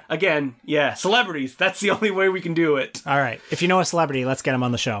 All right. Again, yeah, celebrities. That's the only way we can do it. All right. If you know a celebrity, let's get him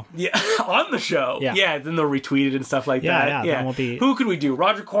on the show. Yeah, on the show. Yeah, then they'll retweet it and stuff like that. Yeah. We'll be... Who could we do?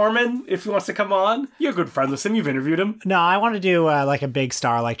 Roger Corman, if he wants to come on. You're good friends with him. You've interviewed him. No, I want to do like a big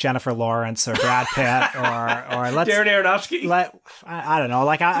star like Jennifer Lawrence or Brad Pitt or let's... Darren Aronofsky? I don't know,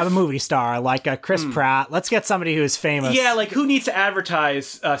 like a movie star like Chris Pratt. Let's get somebody who's famous. Yeah, like who needs to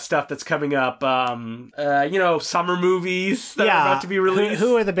advertise stuff that's coming up? Summer movies that are about to be released.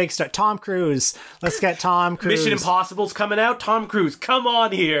 Who are the big stars? Tom Cruise. Let's get Tom Cruise. Mission Impossible's coming out. Tom Cruise, come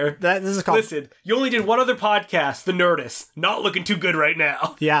on here. This is called... Listen, you only did one other podcast, The Nerdist. Not looking too good right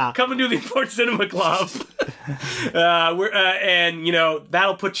now. Yeah. Come and do the Important Cinema Club.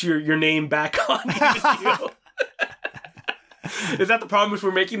 That'll put your name back on you. Is that the promise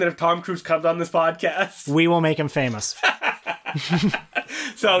we're making, that if Tom Cruise comes on this podcast, we will make him famous?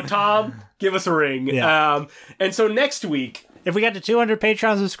 So, Tom, give us a ring. Yeah. And so next week, if we get to 200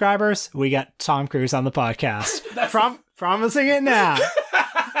 Patreon subscribers, we get Tom Cruise on the podcast. Promising it now.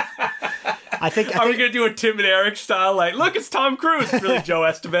 I think Are we going to do a Tim and Eric style? Like, look, it's Tom Cruise. It's really Joe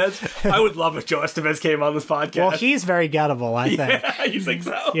Estevez. I would love if Joe Estevez came on this podcast. Well, he's very gettable, I think. Yeah, you think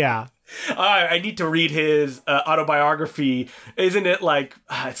so? Yeah. I need to read his autobiography. Isn't it like,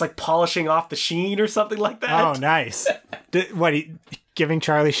 it's like polishing off the sheen or something like that? Oh, nice. Giving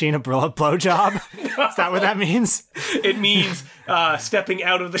Charlie Sheen a blowjob? Is that what that means? It means stepping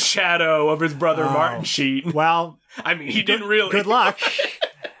out of the shadow of his brother Martin Sheen. Well, I mean, he didn't really. Good luck.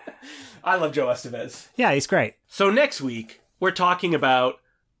 I love Joe Estevez. Yeah, he's great. So next week, we're talking about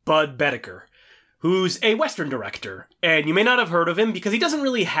Bud Boetticher, who's a Western director. And you may not have heard of him because he doesn't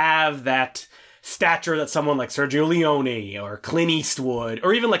really have that stature that someone like Sergio Leone or Clint Eastwood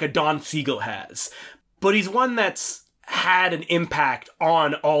or even like a Don Siegel has. But he's one that's had an impact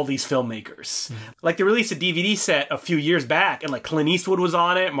on all these filmmakers. Like, they released a DVD set a few years back, and like Clint Eastwood was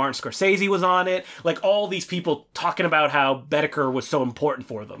on it, Martin Scorsese was on it, like all these people talking about how Boetticher was so important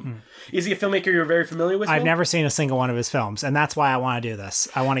for them. Is he a filmmaker you're very familiar with? I've never seen a single one of his films, and that's why I want to do this.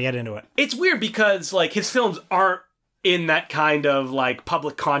 I want to get into it. It's weird because like his films aren't in that kind of like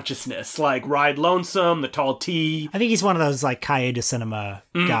public consciousness, like Ride Lonesome, The Tall T. I think he's one of those like Cahiers du Cinema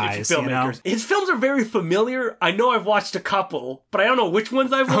guys, filmmakers. You know? His films are very familiar. I know I've watched a couple, but I don't know which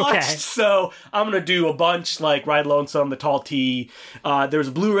ones I've watched. Okay. So I'm gonna do a bunch like Ride Lonesome, The Tall T. There's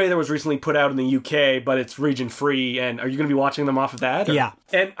a Blu-ray that was recently put out in the UK, but it's region free. And are you gonna be watching them off of that? Or? Yeah.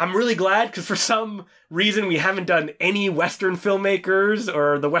 And I'm really glad because for some reason we haven't done any Western filmmakers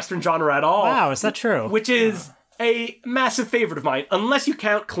or the Western genre at all. Wow, is that true? Which is a massive favorite of mine, unless you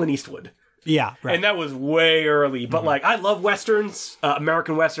count Clint Eastwood. Yeah, right. And that was way early. But like, I love Westerns,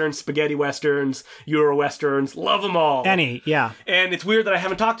 American Westerns, spaghetti Westerns, Euro Westerns, love them all. Yeah. And it's weird that I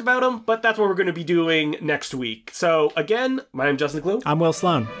haven't talked about them, but that's what we're going to be doing next week. So again, my name's Justin Clue. I'm Will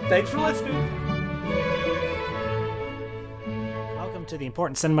Sloan. Thanks for listening. Welcome to the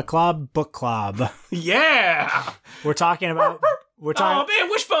Important Cinema Club Book Club. Yeah! We're talking about... Oh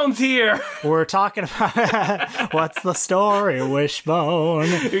man, Wishbone's here! We're talking about... What's the story, Wishbone?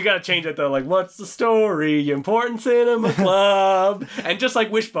 You gotta change it though, like, what's the story, Important Cinema Club? And just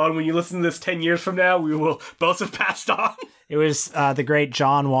like Wishbone, when you listen to this 10 years from now, we will both have passed on. It was the great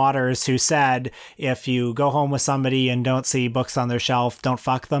John Waters who said, if you go home with somebody and don't see books on their shelf, don't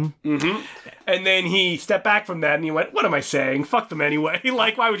fuck them. Mm-hmm. And then he stepped back from that and he went, what am I saying? Fuck them anyway.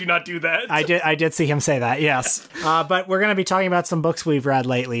 Like, why would you not do that? I did see him say that, yes. But we're going to be talking about some books we've read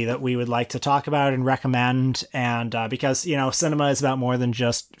lately that we would like to talk about and recommend. And because, cinema is about more than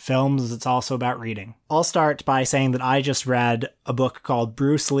just films, it's also about reading. I'll start by saying that I just read a book called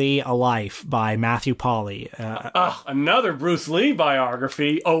Bruce Lee, A Life by Matthew Pauly. Another Bruce Lee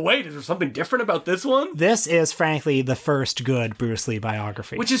biography. Oh, wait, is there something different about this one? This is, frankly, the first good Bruce Lee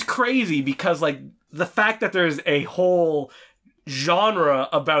biography. Which is crazy because, like, the fact that there's a whole genre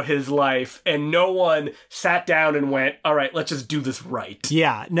about his life and no one sat down and went, all right, let's just do this right.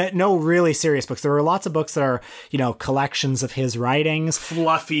 Yeah, no really serious books. There were lots of books that are, collections of his writings.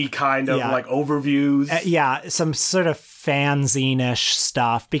 Fluffy kind of like overviews. Some sort of fanzine-ish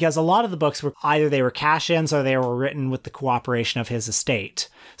stuff, because a lot of the books were either they were cash-ins or they were written with the cooperation of his estate.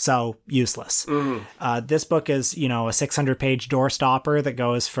 So useless. Mm-hmm. This book is, a 600-page doorstopper that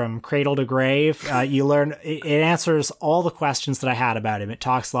goes from cradle to grave. You learn, it answers all the questions that I had about him. It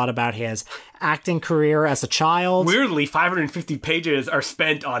talks a lot about his acting career as a child. Weirdly, 550 pages are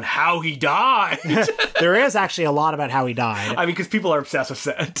spent on how he died. There is actually a lot about how he died. I mean, because people are obsessed with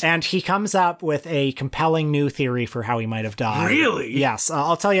Set. And he comes up with a compelling new theory for how he might have died. Really? Yes.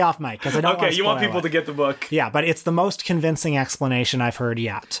 I'll tell you off mic, because I don't want to Okay, you want people to get the book. Yeah, but it's the most convincing explanation I've heard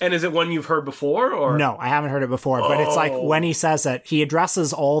yet. And is it one you've heard before? Or No, I haven't heard it before, but it's like when he says it, he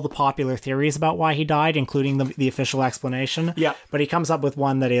addresses all the popular theories about why he died, including the official explanation. Yeah. But he comes up with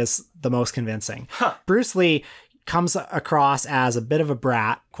one that is the most convincing. Huh. Bruce Lee comes across as a bit of a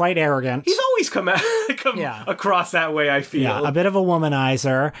brat, quite arrogant. He's always come across that way, I feel. Yeah, a bit of a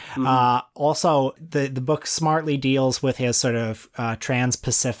womanizer. Also, the book smartly deals with his sort of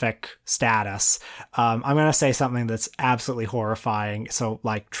trans-Pacific status. I'm going to say something that's absolutely horrifying. So,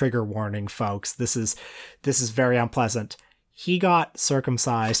 like, trigger warning, folks. This is very unpleasant. He got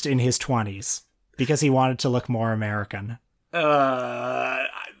circumcised in his 20s because he wanted to look more American.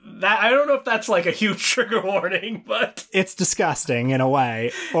 That I don't know if that's like a huge trigger warning, but it's disgusting in a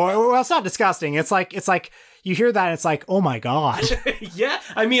way. Or well, it's not disgusting. It's like you hear that, it's like, oh my God. Yeah,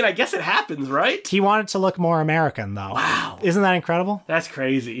 I mean, I guess it happens, right? He wanted to look more American, though. Wow. Isn't that incredible? That's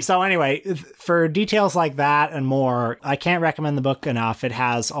crazy. So anyway, for details like that and more, I can't recommend the book enough. It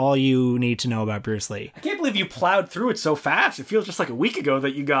has all you need to know about Bruce Lee. I can't believe you plowed through it so fast. It feels just like a week ago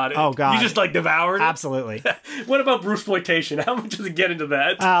that you got it. Oh, God. You just like devoured it? Absolutely. What about Bruceploitation? How much does it get into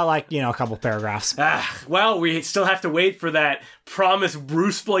that? A couple paragraphs. Well, we still have to wait for that promised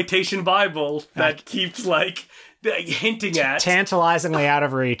Bruceploitation Bible that keeps like hinting at tantalizingly out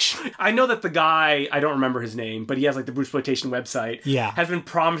of reach. I know that the guy, I don't remember his name, but he has like the Bruceploitation website. Yeah, has been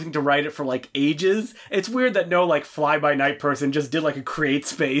promising to write it for like ages. It's weird that no like fly by night person just did like a Create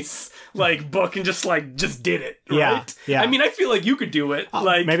Space like book and just did it. Right? Yeah. I mean, I feel like you could do it.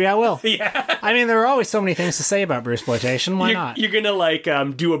 Like maybe I will. Yeah. I mean, there are always so many things to say about Bruceploitation. Why not? You're gonna like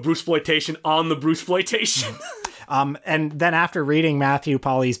do a Bruceploitation on the Bruceploitation. And then after reading Matthew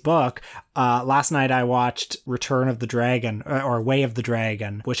Polly's book, last night I watched Return of the Dragon, or Way of the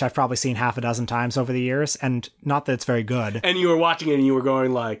Dragon, which I've probably seen half a dozen times over the years, and not that it's very good. And you were watching it and you were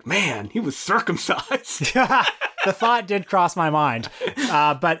going like, man, he was circumcised. The thought did cross my mind.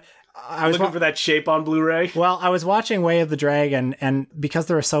 But I was looking for that shape on Blu-ray. Well, I was watching Way of the Dragon, and because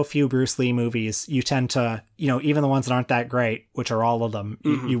there are so few Bruce Lee movies, you tend to, even the ones that aren't that great, which are all of them,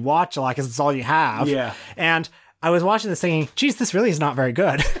 you watch a lot because it's all you have. Yeah. And I was watching this thinking, geez, this really is not very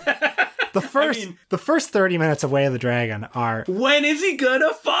good. The first 30 minutes of Way of the Dragon are... When is he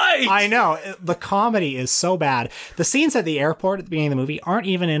gonna fight? I know. The comedy is so bad. The scenes at the airport at the beginning of the movie aren't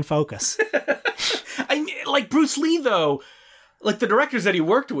even in focus. I mean, like Bruce Lee, though, like the directors that he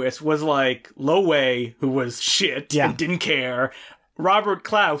worked with was like Lo Wei, who was shit and didn't care. Robert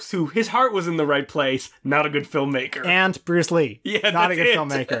Klaus, who his heart was in the right place, not a good filmmaker. And Bruce Lee, not a good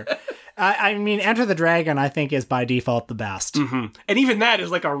filmmaker. I mean, Enter the Dragon, I think, is by default the best. Mm-hmm. And even that is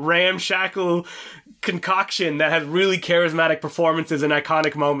like a ramshackle concoction that has really charismatic performances and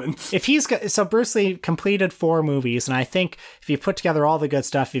iconic moments. So Bruce Lee completed 4 movies, and I think if you put together all the good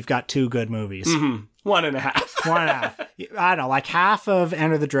stuff, you've got 2 good movies. Mm-hmm. 1.5. 1.5. I don't know, like half of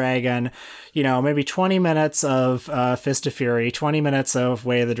Enter the Dragon, maybe 20 minutes of Fist of Fury, 20 minutes of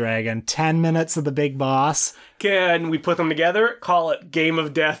Way of the Dragon, 10 minutes of The Big Boss. Can we put them together? Call it Game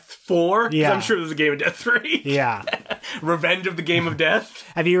of Death 4? Yeah. I'm sure there's a Game of Death 3. Yeah. Revenge of the Game of Death.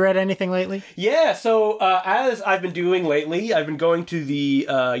 Have you read anything lately? Yeah, so as I've been doing lately, I've been going to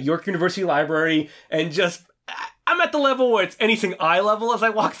the York University Library and just... I'm at the level where it's anything eye level as I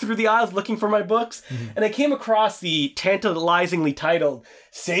walk through the aisles looking for my books. Mm-hmm. And I came across the tantalizingly titled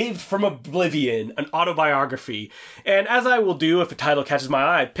Saved from Oblivion, an autobiography. And as I will do if the title catches my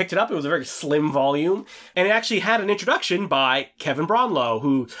eye, I picked it up. It was a very slim volume. And it actually had an introduction by Kevin Brownlow,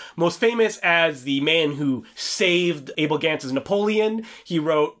 who most famous as the man who saved Abel Gantz's Napoleon. He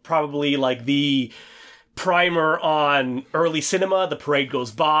wrote probably like the primer on early cinema, The Parade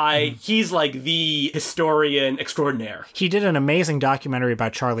Goes By. He's like the historian extraordinaire. He did an amazing documentary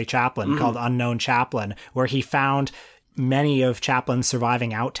about Charlie Chaplin called Unknown Chaplin, where he found many of Chaplin's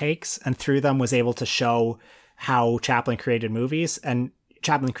surviving outtakes and through them was able to show how Chaplin created movies. And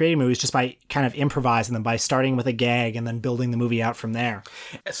Chaplin created movies just by kind of improvising them, by starting with a gag and then building the movie out from there.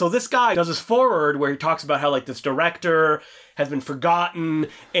 So this guy does this foreword where he talks about how like this director has been forgotten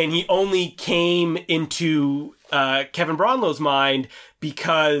and he only came into Kevin Brownlow's mind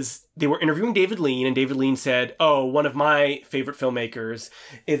because they were interviewing David Lean and David Lean said, oh, one of my favorite filmmakers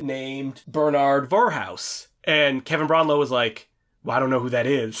is named Bernard Verhoeven. And Kevin Brownlow was like, well, I don't know who that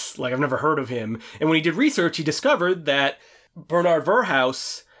is. Like, I've never heard of him. And when he did research, he discovered that Bernard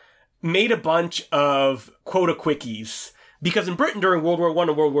Verhoeven made a bunch of quota quickies Because in Britain during World War I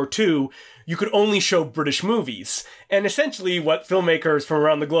and World War II, you could only show British movies. And essentially what filmmakers from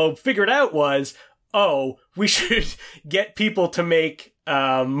around the globe figured out was, oh, we should get people to make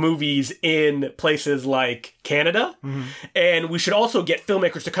movies in places like Canada. And we should also get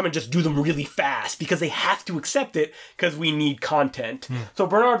filmmakers to come and just do them really fast because they have to accept it because we need content. So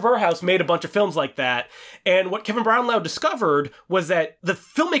Bernard Verhoeven made a bunch of films like that. And what Kevin Brownlow discovered was that the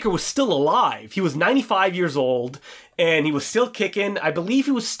filmmaker was still alive. He was 95 years old and he was still kicking. I believe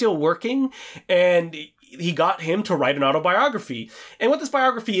he was still working, and he got him to write an autobiography. And what this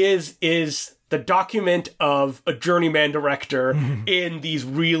biography is the document of a journeyman director in these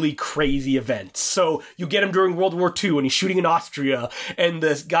really crazy events. So you get him during World War II and he's shooting in Austria, and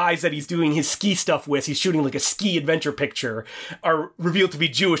the guys that he's doing his ski stuff with, he's shooting like a ski adventure picture, are revealed to be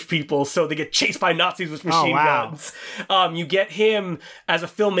Jewish people, so they get chased by Nazis with machine guns. You get him as a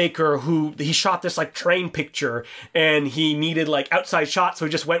filmmaker who, he shot this like train picture and he needed like outside shots, so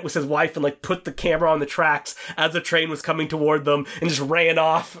he just went with his wife and like put the camera on the tracks as the train was coming toward them and just ran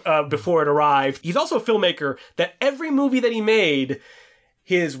off before it arrived. He's also a filmmaker that every movie that he made,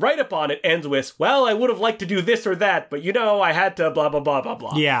 his write-up on it ends with, well, I would have liked to do this or that, but I had to blah, blah, blah, blah,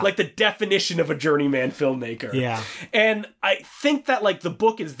 blah. Yeah. Like the definition of a journeyman filmmaker. Yeah. And I think that like the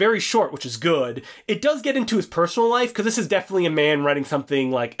book is very short, which is good. It does get into his personal life, because this is definitely a man writing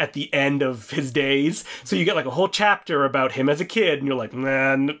something like at the end of his days. So you get like a whole chapter about him as a kid, and you're like,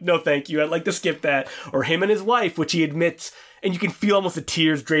 nah, no thank you, I'd like to skip that. Or him and his wife, which he admits, and you can feel almost the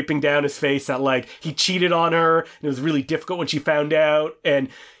tears draping down his face, that like he cheated on her and it was really difficult when she found out. And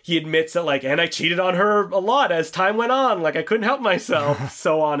he admits that like, and I cheated on her a lot as time went on, like I couldn't help myself,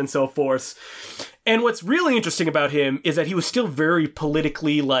 so on and so forth. And what's really interesting about him is that he was still very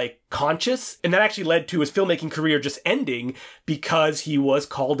politically like conscious, and that actually led to his filmmaking career just ending because he was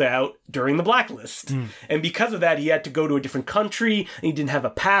called out during the blacklist. And because of that, he had to go to a different country, and he didn't have a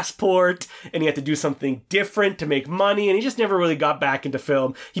passport, and he had to do something different to make money, and he just never really got back into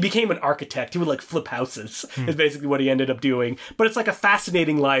film. He became an architect. He would like flip houses, is basically what he ended up doing. But it's like a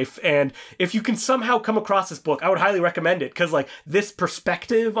fascinating life, and if you can somehow come across this book, I would highly recommend it, because like this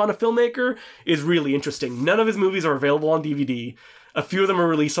perspective on a filmmaker is really interesting. None of his movies are available on DVD. A few of them are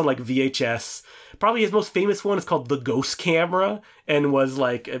released on like VHS. Probably his most famous one is called The Ghost Camera, and was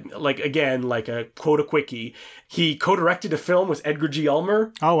like a quote a quickie. He co-directed a film with Edgar G.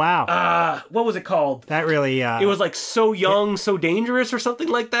 Ulmer. Oh wow! What was it called? That really it was like So Young, So Dangerous, or something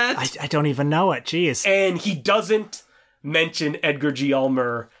like that. I don't even know it. Jeez. And he doesn't mention Edgar G.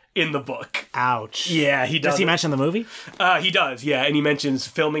 Ulmer in the book. Ouch. Yeah, he does. Does he mention the movie? He does, yeah, and he mentions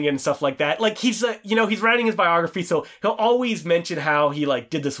filming it and stuff like that. Like he's writing his biography, so he'll always mention how he like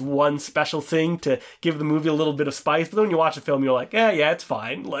did this one special thing to give the movie a little bit of spice. But then when you watch the film, you're like, yeah, it's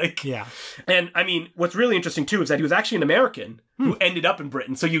fine. Like, yeah. And I mean, what's really interesting too is that he was actually an American who ended up in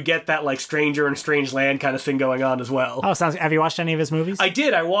Britain, so you get that like stranger in a strange land kind of thing going on as well. Oh, sounds. Have you watched any of his movies? I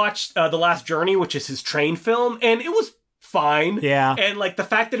did. I watched The Last Journey, which is his train film, and it was fine. Yeah. And like the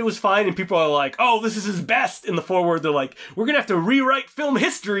fact that it was fine and people are like, oh, this is his best in the foreword, they're like, we're gonna have to rewrite film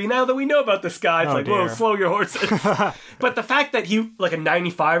history now that we know about this guy. It's whoa, slow your horses. But the fact that he, like a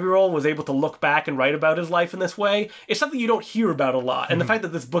 95-year-old, was able to look back and write about his life in this way is something you don't hear about a lot. And the fact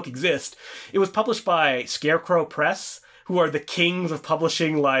that this book exists, it was published by Scarecrow Press, who are the kings of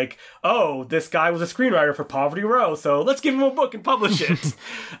publishing, like, oh, this guy was a screenwriter for Poverty Row, so let's give him a book and publish it.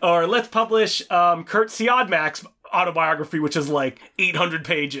 Or let's publish Kurt Siodmak's autobiography, which is like 800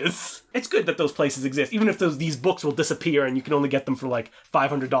 pages. It's good that those places exist, even if these books will disappear and you can only get them for like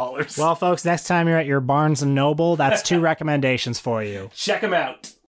 $500. Well, folks, next time you're at your Barnes & Noble, that's 2 recommendations for you. Check them out.